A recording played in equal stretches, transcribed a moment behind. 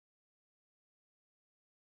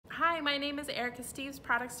Hi, my name is Erica Steeves,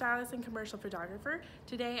 product stylist and commercial photographer.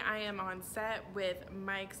 Today I am on set with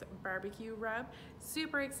Mike's barbecue rub.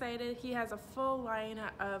 Super excited. He has a full line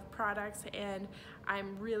of products and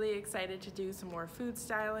I'm really excited to do some more food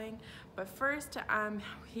styling. But first,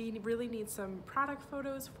 he really needs some product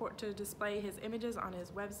photos to display his images on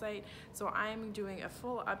his website. So I'm doing a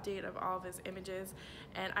full update of all of his images,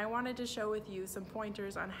 and I wanted to share with you some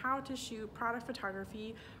pointers on how to shoot product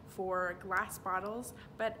photography for glass bottles.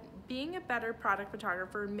 But being a better product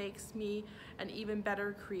photographer makes me an even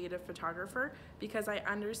better creative photographer because I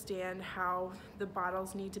understand how the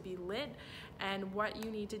bottles need to be lit and what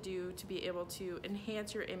you need to do to be able to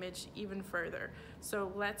enhance your image even further.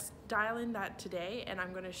 So let's dial in that today, and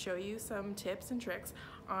I'm going to show you some tips and tricks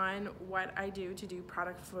on what I do to do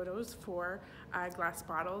product photos for glass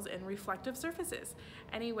bottles and reflective surfaces.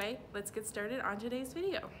 Anyway, let's get started on today's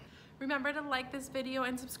video. Remember to like this video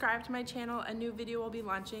and subscribe to my channel. A new video will be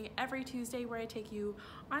launching every Tuesday where I take you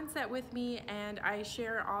on set with me and I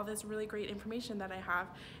share all this really great information that I have,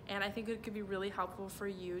 and I think it could be really helpful for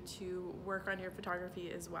you to work on your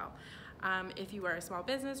photography as well. If you are a small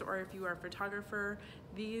business or if you are a photographer,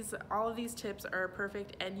 all of these tips are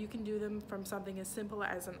perfect, and you can do them from something as simple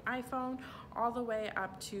as an iPhone all the way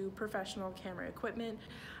up to professional camera equipment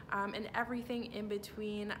and everything in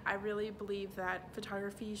between. I really believe that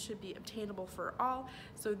photography should be obtainable for all.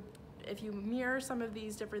 So if you mirror some of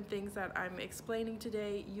these different things that I'm explaining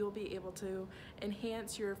today, you'll be able to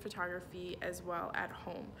enhance your photography as well at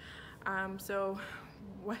home.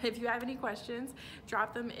 If you have any questions,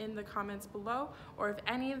 drop them in the comments below, or if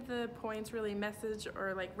any of the points really message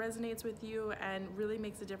or resonates with you and really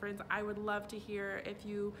makes a difference, I would love to hear if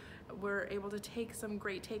you were able to take some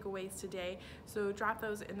great takeaways today. So drop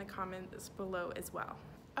those in the comments below as well.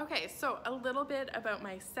 Okay, so a little bit about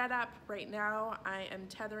my setup. Right now I am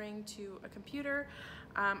tethering to a computer.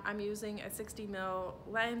 I'm using a 60mm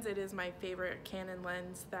lens. It is my favorite Canon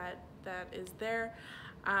lens that is there.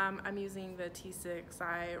 I'm using the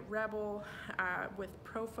T6i Rebel with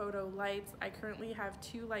ProPhoto lights. I currently have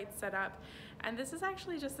 2 lights set up, and this is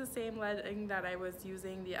actually just the same lighting that I was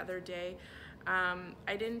using the other day.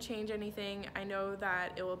 I didn't change anything. I know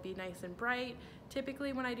that it will be nice and bright.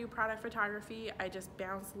 Typically when I do product photography, I just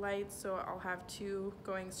bounce lights, so I'll have 2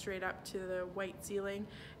 going straight up to the white ceiling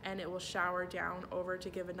and it will shower down over to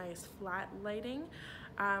give a nice flat lighting.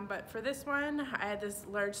 But for this one, I had this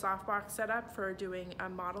large softbox set up for doing a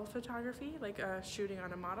model photography, shooting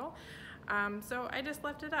on a model. So I just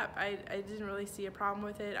left it up. I didn't really see a problem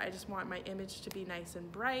with it. I just want my image to be nice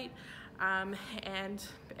and bright, and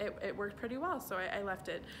it worked pretty well, so I left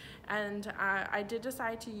it. And I did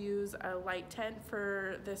decide to use a light tent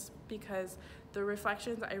for this because the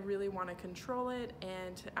reflections, I really want to control it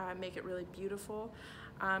and make it really beautiful.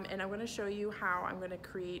 And I'm going to show you how I'm going to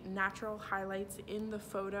create natural highlights in the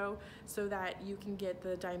photo so that you can get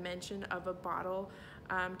the dimension of a bottle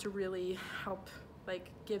to really help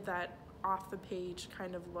give that off the page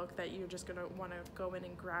kind of look that you're just going to want to go in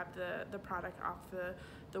and grab the product off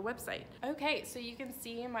the website. Okay, so you can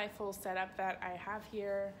see my full setup that I have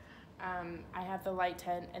here. I have the light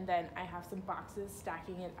tent, and then I have some boxes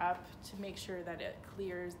stacking it up to make sure that it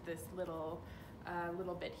clears this little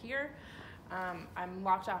bit here. I'm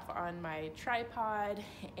locked off on my tripod,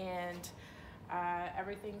 and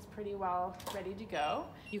everything's pretty well ready to go.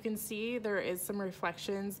 You can see there is some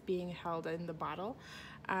reflections being held in the bottle.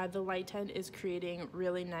 The light tent is creating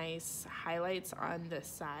really nice highlights on the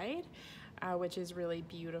side, which is really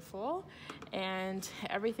beautiful, and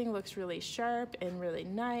everything looks really sharp and really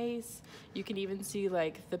nice. You can even see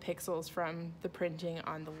the pixels from the printing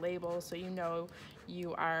on the label, so you know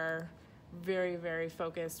you are very, very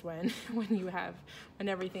focused when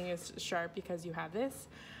everything is sharp because you have this.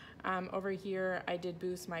 Over here I did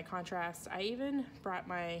boost my contrast. I even brought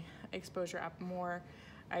my exposure up more.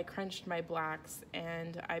 I crunched my blacks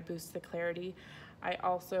and I boosted the clarity. I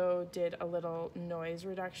also did a little noise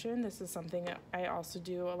reduction. This is something that I also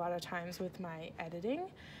do a lot of times with my editing.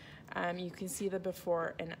 You can see the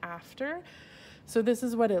before and after. So this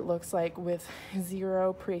is what it looks like with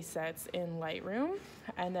 0 presets in Lightroom,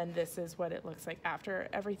 and then this is what it looks like after.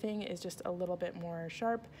 Everything is just a little bit more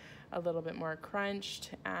sharp, a little bit more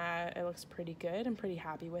crunched. It looks pretty good. I'm pretty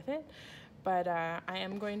happy with it. But I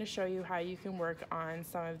am going to show you how you can work on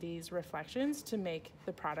some of these reflections to make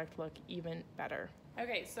the product look even better.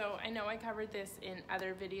 Okay, so I know I covered this in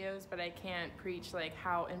other videos, but I can't preach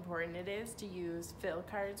how important it is to use fill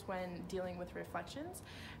cards when dealing with reflections.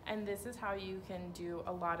 And this is how you can do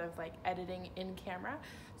a lot of editing in camera,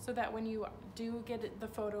 so that when you do get the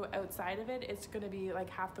photo outside of it, it's gonna be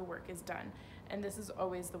half the work is done. And this is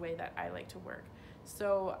always the way that I like to work.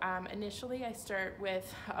 So initially I start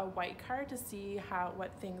with a white card to see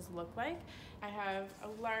what things look like. I have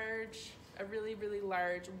a really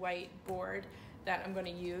large white board that I'm going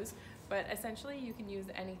to use, but essentially you can use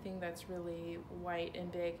anything that's really white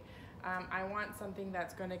and big. I want something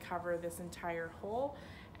that's going to cover this entire hole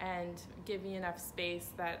and give me enough space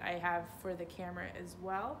that I have for the camera as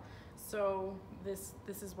well. So this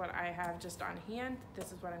is what I have just on hand.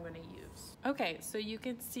 This is what I'm going to use. Okay, so you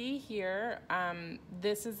can see here,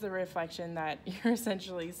 this is the reflection that you're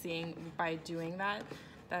essentially seeing by doing that.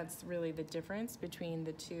 That's really the difference between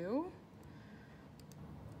the two.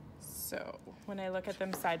 So when I look at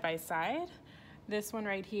them side by side, this one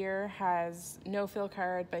right here has no fill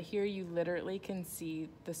card, but here you literally can see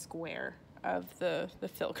the square of the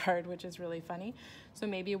fill card, which is really funny. So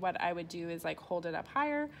maybe what I would do is like hold it up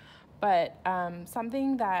higher. But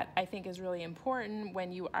something that I think is really important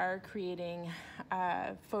when you are creating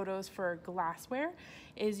photos for glassware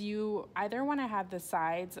is you either want to have the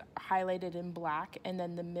sides highlighted in black and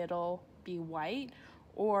then the middle be white,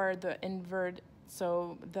 or the invert,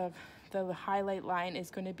 so the highlight line is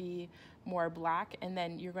going to be more black and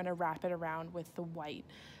then you're going to wrap it around with the white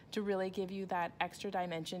to really give you that extra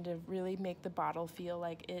dimension, to really make the bottle feel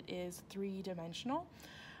like it is three-dimensional.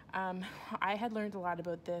 I had learned a lot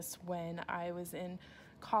about this when I was in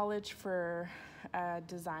college for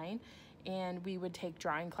design, and we would take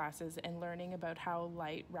drawing classes and learning about how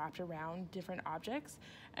light wrapped around different objects.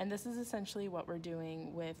 And this is essentially what we're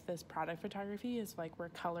doing with this product photography, is like we're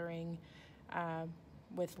coloring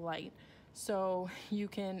with light. So you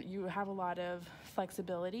have a lot of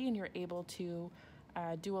flexibility and you're able to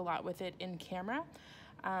do a lot with it in camera.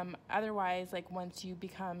 Otherwise, like when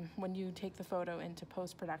you take the photo into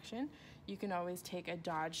post-production, you can always take a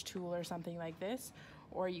dodge tool or something like this,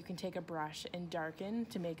 or you can take a brush and darken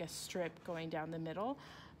to make a strip going down the middle.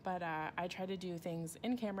 But I try to do things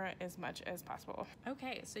in camera as much as possible.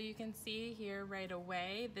 Okay, so you can see here right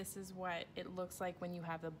away, this is what it looks like when you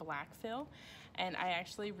have the black fill. And I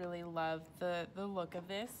actually really love the look of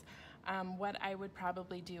this. What I would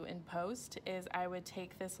probably do in post is I would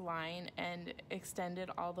take this line and extend it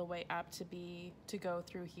all the way up to go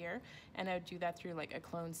through here, and I would do that through like a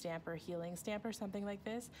clone stamp or healing stamp or something like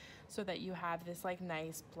this, so that you have this like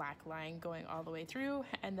nice black line going all the way through,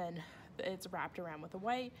 and then it's wrapped around with a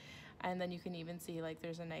white, and then you can even see like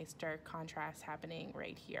there's a nice dark contrast happening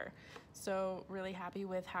right here. So really happy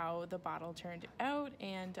with how the bottle turned out,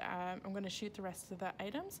 and I'm going to shoot the rest of the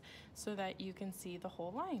items so that you can see the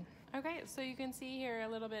whole line. Okay, so you can see here a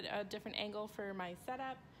little bit a different angle for my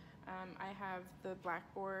setup. I have the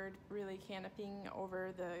blackboard really canopying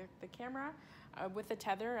over the camera. With the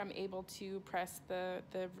tether, I'm able to press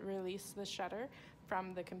release the shutter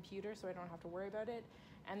from the computer so I don't have to worry about it.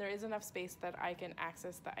 And there is enough space that I can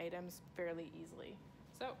access the items fairly easily.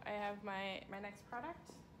 So I have my next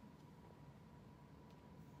product.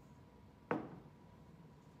 I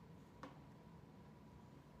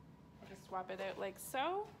just swap it out like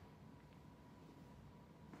so.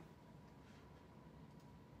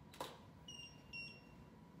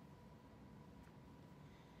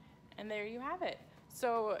 And there you have it.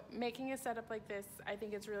 So making a setup like this, I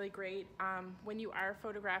think it's really great. When you are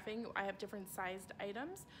photographing, I have different sized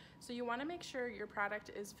items. So you wanna make sure your product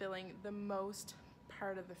is filling the most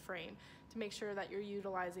part of the frame to make sure that you're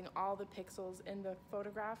utilizing all the pixels in the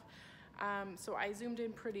photograph. So I zoomed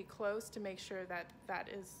in pretty close to make sure that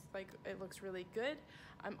is like, it looks really good.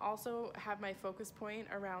 I'm also have my focus point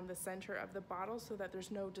around the center of the bottle so that there's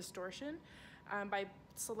no distortion. By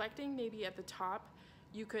selecting maybe at the top,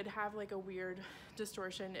 you could have like a weird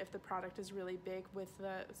distortion if the product is really big with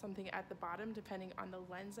something at the bottom, depending on the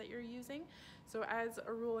lens that you're using. So as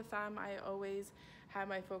a rule of thumb, I always have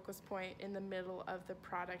my focus point in the middle of the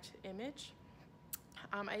product image.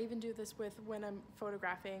 I even do this when I'm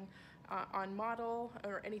photographing on model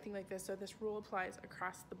or anything like this, so this rule applies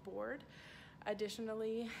across the board.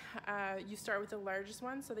 Additionally, you start with the largest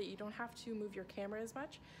one so that you don't have to move your camera as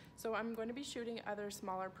much. So I'm going to be shooting other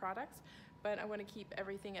smaller products, but I want to keep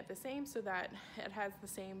everything at the same so that it has the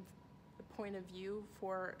same point of view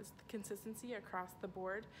for consistency across the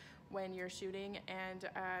board when you're shooting. And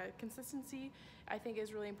consistency, I think,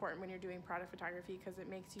 is really important when you're doing product photography because it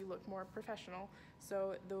makes you look more professional.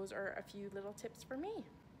 So those are a few little tips for me.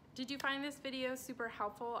 Did you find this video super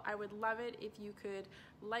helpful? I would love it if you could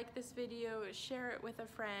like this video, share it with a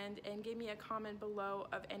friend, and give me a comment below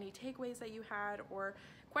of any takeaways that you had or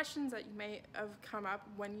questions that you may have come up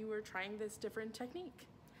when you were trying this different technique.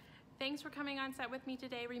 Thanks for coming on set with me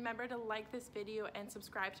today. Remember to like this video and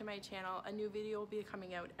subscribe to my channel. A new video will be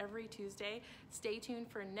coming out every Tuesday. Stay tuned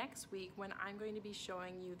for next week when I'm going to be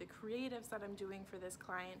showing you the creatives that I'm doing for this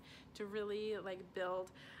client to really build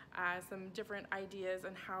some different ideas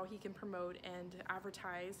on how he can promote and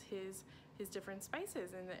advertise his different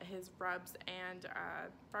spices and his rubs and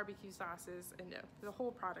barbecue sauces and the whole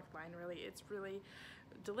product line. Really, it's really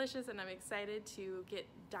delicious, and I'm excited to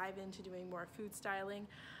dive into doing more food styling.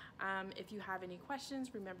 If you have any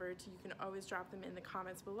questions, remember you can always drop them in the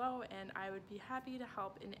comments below, and I would be happy to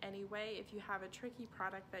help in any way. If you have a tricky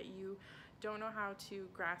product that you don't know how to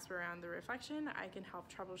grasp around the reflection, I can help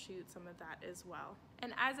troubleshoot some of that as well.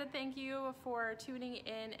 And as a thank you for tuning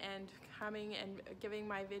in and coming and giving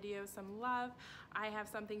my video some love, I have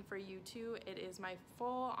something for you too. It is my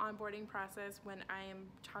full onboarding process when I am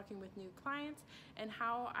talking with new clients and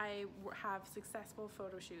how I have successful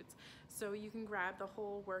photo shoots. So you can grab the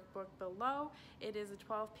whole workbook below. It is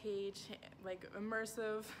a 12-page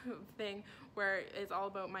immersive thing where it's all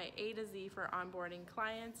about my A to Z for onboarding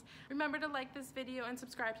clients. Remember to like this video and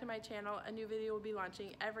subscribe to my channel. A new video will be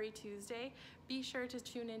launching every Tuesday. Be sure to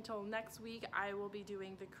tune in till next week. I will be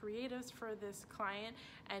doing the creatives for this client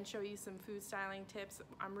and show you some food styling tips.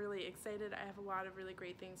 I'm really excited. I have a lot of really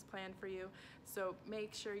great things planned for you. So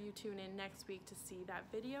make sure you tune in next week to see that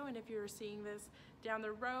video. And if you're seeing this down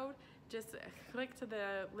the road, just click to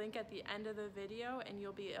the link at the end of the video and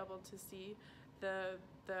you'll be able to see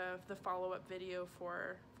the follow-up video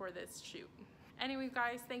for this shoot. Anyway,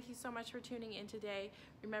 guys, thank you so much for tuning in today.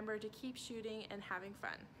 Remember to keep shooting and having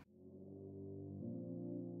fun.